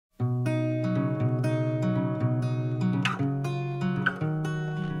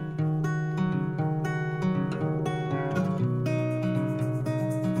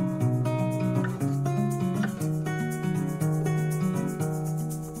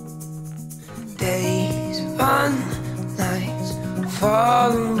sun nights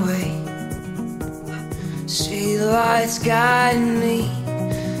fall away, street lights guide me,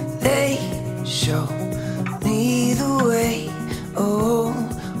 they show me the way. Oh,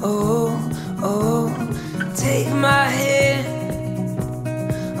 oh, oh, take my hand,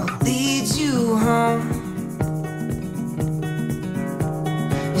 I'll lead you home.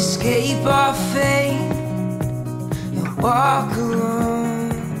 Escape our fate and walk alone.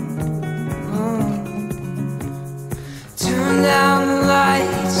 Turn down the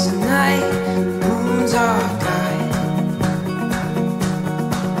lights tonight, the moon's our guide.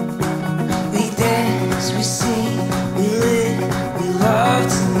 We dance, we sing, we live, we love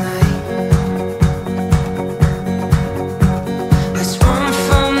tonight. Let's run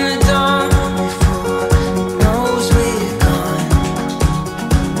from the dawn before it knows we're gone.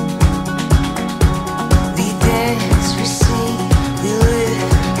 We dance, we sing, we live,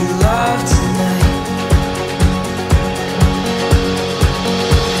 we love tonight.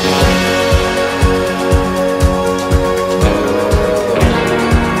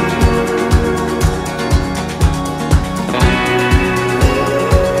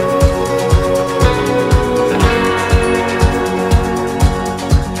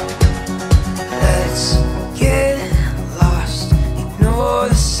 Let's get lost, ignore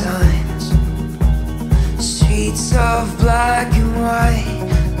the signs. Streets of black and white.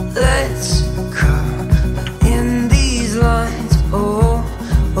 Let's color in these lines. Oh,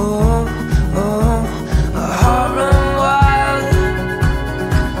 oh, oh. A heart run wild,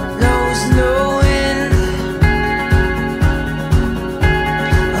 knows no end.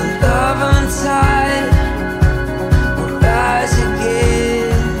 A love untied will rise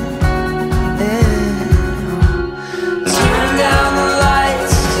again. Turn down the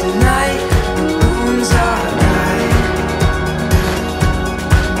lights tonight, the moon's our guide.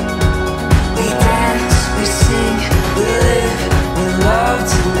 We dance, we sing, we live, we love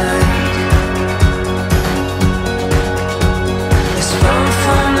tonight. Let's run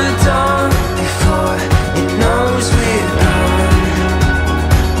from the dawn before it knows we're gone.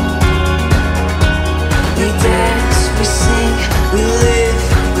 We dance, we sing, we live,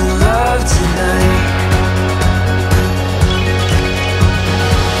 we love tonight.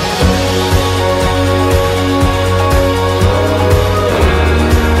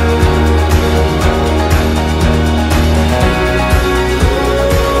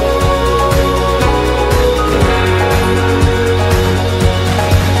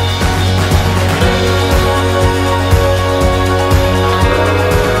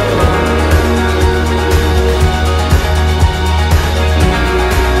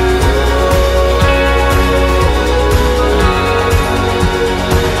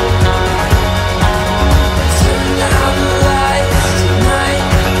 Turn down the lights tonight,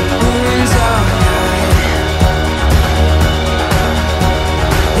 the moon's our guide.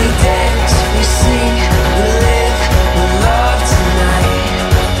 We dance, we sing, we live, we love tonight.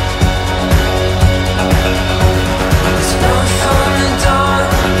 Let's run from the dawn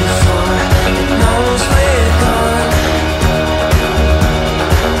before it knows we're gone.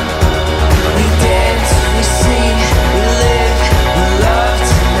 We dance, we sing, we live, we love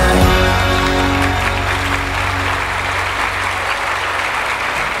tonight.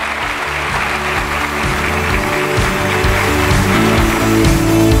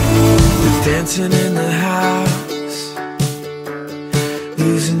 We're dancing in the house,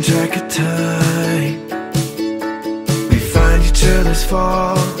 losing track of time. We find each other's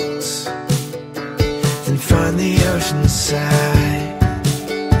faults, then find the ocean side.